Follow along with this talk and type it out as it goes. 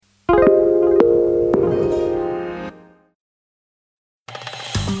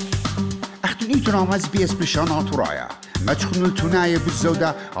برنامج SBS بشان ترايا ما تشخنوا التناية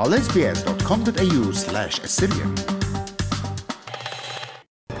بالزودة على sbs.com.au/Assyrian.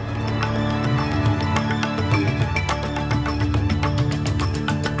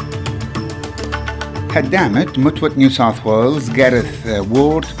 هدامت متوت نيو ساوث ويلز جاريث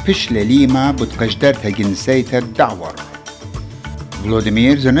وورد بشلة ليما بتقجدرتها جنسيتها الدعور.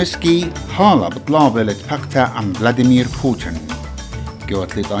 فلوديمير زيلنسكي حالة بطلابة لتفقتا عن فلاديمير بوتين.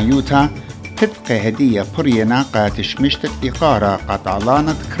 جوات لطايوتا تبقى هدية برينا قاتش مشتت إقارة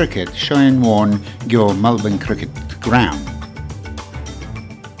قطعلانة كريكت شاين وون جو ملبن كريكت جراوند.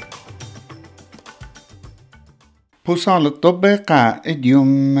 بوصال الطب قائد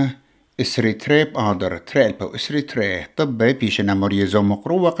يوم إسري تريب آدر تريب أو إسري تري طب بيشنا مريزو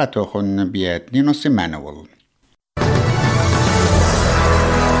مقروة قطوخن بيات نينو سيمانوال.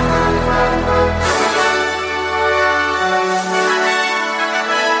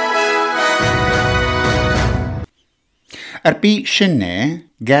 أربي شنة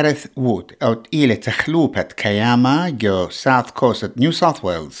جاريث وود أو تقيلة تخلوبة كياما جو ساوث كوست نيو ساوث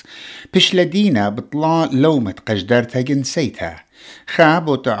ويلز بش لدينا بطلا لومة قجدرتها جنسيتها خاب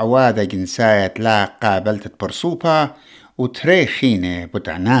وتعواذا جنساية لا قابلت برصوبة وتريخينة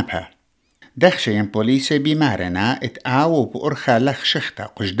بتعنابها دخشين بوليسي بمارنا اتقاو بأرخا لخ شختا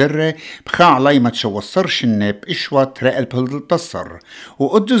قجدره بخا علي ما تشوصرش النب إشوى ترقل بهالتصر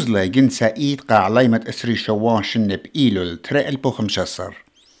وقدزله جنسا إيد قا علي ما تأسري شواش النب إيلو ترقل بخمشصر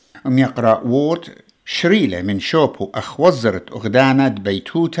يقرأ وورد شريلة من شوبو أخوزرت أغدانا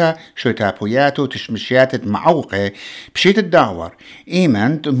بيتوتا شو تابوياتو تشمشيات معوقة بشيت الدعور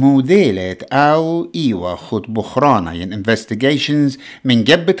إيمانت موديلة أو إيوة خد بخرانا ين investigations من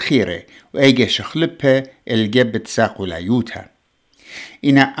جبت خيرة وإيجا شخلبها الجبت ساقو لايوتها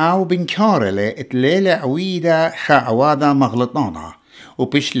إنا أو بنكارلة اتليلة عويدة خا عواذا مغلطانا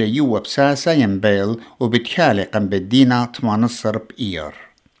وبشلة يوة بساسة ينبيل وبتكالي قم بدينا تمانصر بإير.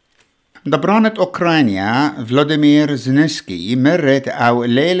 دبرانة أوكرانيا فلوديمير زيلنسكي مرت أو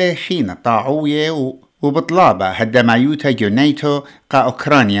ليلة خينة طاعوية وبطلابة هدمايوتا يونيتو قا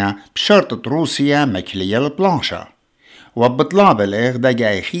أوكرانيا بشرطة روسيا مكلية البلانشا وبطلابة الإغدا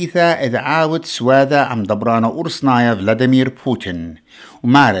جاي خيثة إذ عاود سواذا عم دبرانة أورسنايا فلاديمير بوتين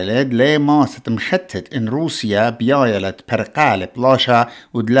ومارلد لي ماست مختت إن روسيا بيايلت برقالة بلاشا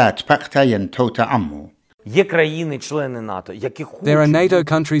ودلات بقتا ينتوتا عمو. There are NATO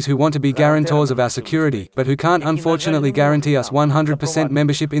countries who want to be guarantors of our security, but who can't unfortunately guarantee us 100%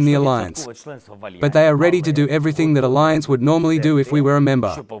 membership in the alliance. But they are ready to do everything that alliance would normally do if we were a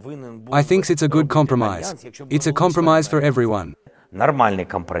member. I think it's a good compromise. It's a compromise for everyone.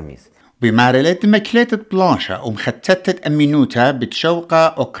 بمارلت مكلتت بلاشا ومختتت أمينوتا بتشوقة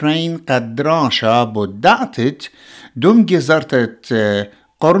أوكرين قدراشا بدأتت دم جزرتت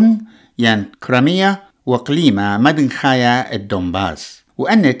قرن ين كريميا وقليمة مدن خايا الدنباس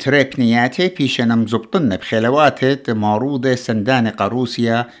وأن تريبنياتي بيشنا مزبطن بخلواتت معروضة سندانقة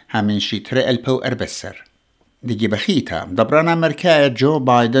روسيا همن شي ترقلبو أربسر ديجي بخيتا دبرانا مركاية جو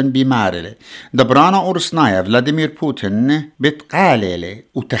بايدن بمارلة دبرانا أورسنايا فلاديمير بوتين بتقاليلة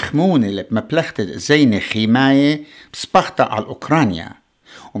وتخمونة بمبلغت زين خيماية بسبختا على أوكرانيا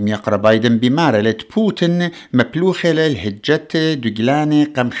وميقرأ بايدن بمارلة بوتين مبلوخة للهجت دجلاني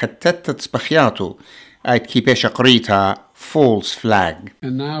قم خطت تصبخياتو أيد كيبيش قريتها false flag.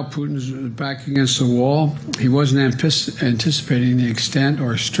 And now Putin's back against the wall. He wasn't anticipating the extent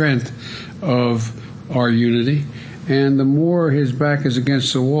or strength of our unity. And the more his back is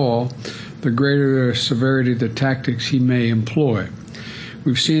against the wall, the greater the severity of the tactics he may employ.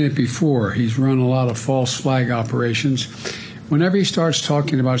 We've seen it before. He's run a lot of false flag operations. Whenever he starts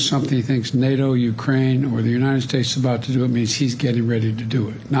talking about something he thinks NATO, Ukraine, or the United States is about to do, it means he's getting ready to do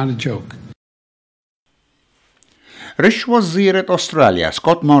it. Not a joke. رش وزيرة أستراليا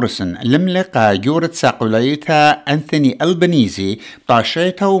سكوت موريسون لملقى جورة ساقوليتها أنثوني ألبنيزي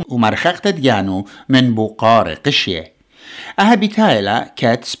طاشيتها ومرخقت ديانو من بوقار قشية أهبتايلا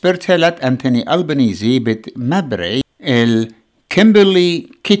كات سبرتلت أنثوني ألبنيزي بتمبري الكيمبرلي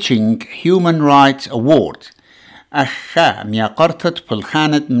كيتشينج هيومن رايتس أوورد أخا ميقرتت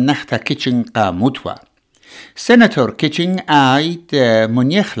بالخانة منختا كيتشينج قاموتوا سيناتور كيتشينج آيد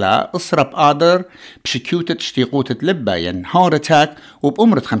منيخلا أصرب آدر بشكيوتة اشتيقوتة لبا ين هارتاك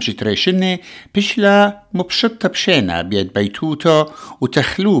وبأمرت خمشي تريشنة بشلا مبشطة بشينا بيد بيتوتا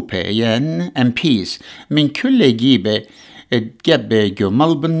وتخلوبة ين امبيس من كل جيبة تجبة جو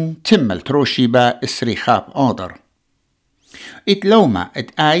ملبن تمل تروشيبا اسريخاب آدر اتلوما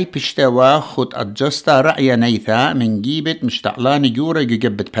اتاي بشتوا خد اتجستا رأي نيثا من جيبة مشتعلان جورة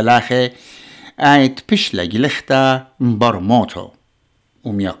جبت بلاخة آيت بشلا جلختا مبرموتو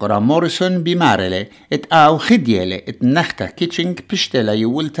وميقرا موريسون بمارلة اتقاو خديلة اتنختا كيتشنج بشتلا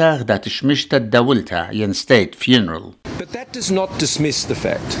يولتا غدا تشمشتا الدولتا ين state funeral. But that does not dismiss the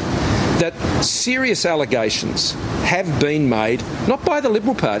fact that serious allegations have been made, not by the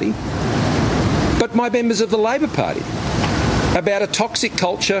Liberal Party, but by members of the Labor Party, about a toxic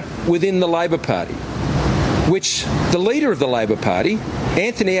culture within the Labor Party, which the leader of the Labor Party,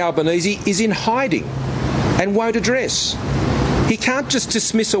 Anthony Albanese, is in hiding and won't address. He can't just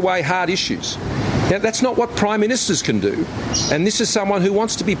dismiss away hard issues. Now, that's not what Prime Ministers can do, and this is someone who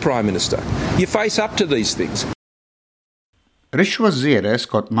wants to be Prime Minister. You face up to these things. رشوة الزيرة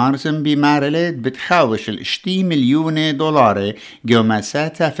سكوت مارسن بمارلت بتخاوش $20 مليون جو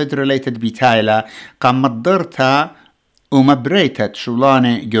مساتا فدراليتد بتايلا قام مضرتا ومبريتت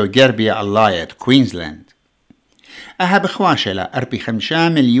شولانة جو جربي علاية كوينزلاند. أها بخواشلا $5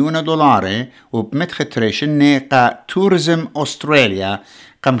 مليون وبمتختريشن قا تورزم أستراليا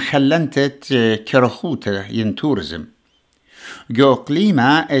قام خلنتت كرخوتة ين تورزم. جو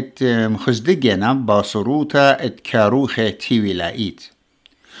قليمة ات مخزدقنا باصروتا ات كاروخة تيوي لايت.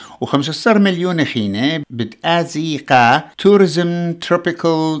 و15 مليون خينة بتآزي قا تورزم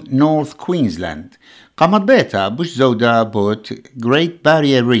تروبيكال نورث كوينزلاند قامت بيتا بوش زودا بوت جريت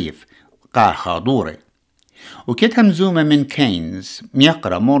بارير ريف قا خاضوري. وكت همزومة من كينز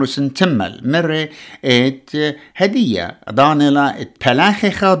ميقرا موريسون تمل مرة ات هدية دانلا ات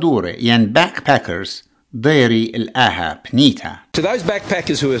بلاخي خاضوري ين باك باكرز ديري الآها بنيتا. To those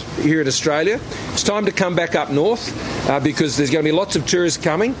backpackers who are here in Australia, it's time to come back up north because there's going to be lots of tourists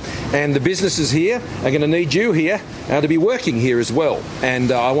coming and the businesses here are going to need you here to be working here as well.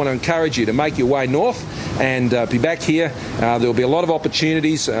 And I want to encourage you to make your way north and be back here. There'll be a lot of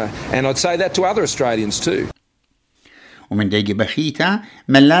opportunities and I'd say that to other Australians too. ومن ديجي بخيتا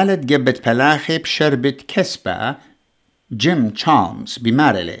ملالة جبت بلاخي بشربة كسبة جيم تشالمز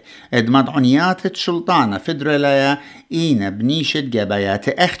بمارلة ادمد عنيات شلطانة فدرالية اينا بنيشة جبايات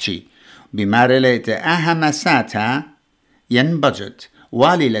اختشي بمارلة اهم ساتا ينبجت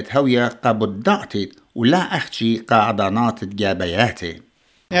والي هوية قابد ضغطت ولا اختشي قاعدانات جباياتي.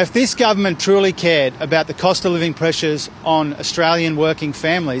 Now, if this government truly cared about the cost of living pressures on Australian working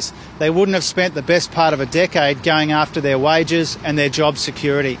families, they wouldn't have spent the best part of a decade going after their wages and their job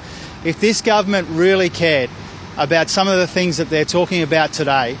security. If this government really cared about some of the things that they're talking about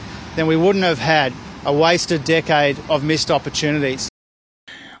today, then we wouldn't have had a wasted decade of missed opportunities.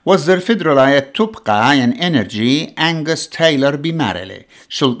 وزير فدرالاية تبقى ين انرجي أنغس تايلر بمارلي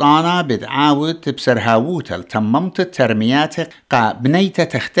شلطانة بدعاوت بسرهاووتا تممت الترميات قا بنيتا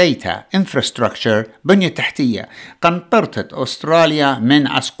تختيتا infrastructure بنية تحتية قنطرتت أستراليا من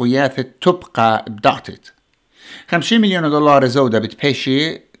عسقيات تبقى بدعتت $50 مليون زودة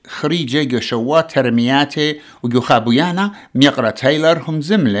بتبيشي خريجة جو شوات ترمياتي وجو خابويانا ميقرا تايلر هم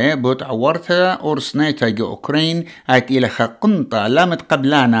زملة بوت عورتا أورسنيتا جو أوكرين آيت إلى خقنطة لامت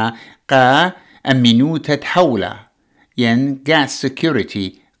قبلانا قا أمينوتا تحولة ين غاس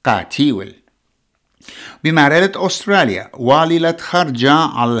سيكوريتي قا تيول. بمعرلة أستراليا واليلة خرجة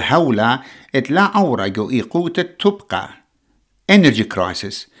على الهولة اتلا عورة جو إيقوتة تبقى Energy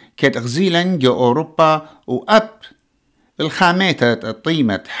Crisis كت غزيلا جو أوروبا وأب الخاماتة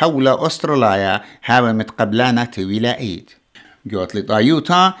الطيمة حول أستراليا هاوة متقبلانا تويلا ايد. جوت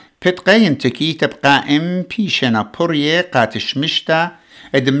لطايوتا بتقاين تكي تبقى بيشنا بوريه قاتش مشتا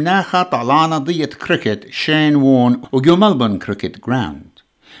ادمناخا طعلانا ضية كريكت شين وون وجو ملبون كريكت جراوند.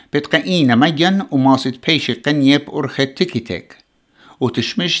 بتقاينا مجن وماسد بيشي قنيب أرخت تكيتك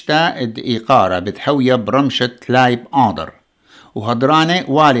وتشمشتا اد إيقارة بتحوية برمشة لايب آدر وهدرانة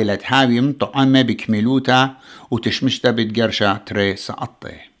والي لتحاوي طعمة بكملوتا وتشمشتا بتقرشا تري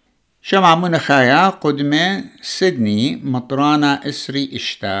سقطي. شمع منخايا قدمة سيدني مطرانا إسري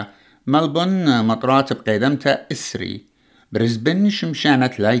إشتا ملبون مطرات بقيدمتا إسري بريسبن شمشانة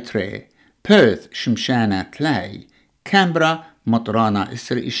تلاي تري بيرث شمشانة تلاي كامبرا مطرانا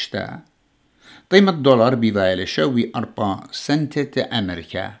إسري إشتا قيمة $1 بفايلة شوي 4 سنتة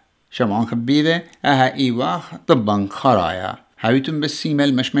أمريكا. شمعون خبيذة أها إيواخ طبان خرايا حاويتم بالسيمة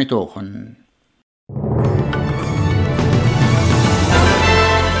المشميتوخن.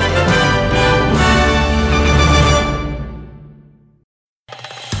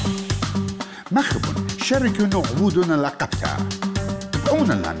 مخبن شاركوا عبودنا لقبتها.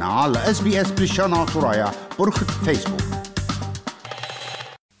 تابعونا لنا على SBS بريشانا ترايا برخة فيسبوك.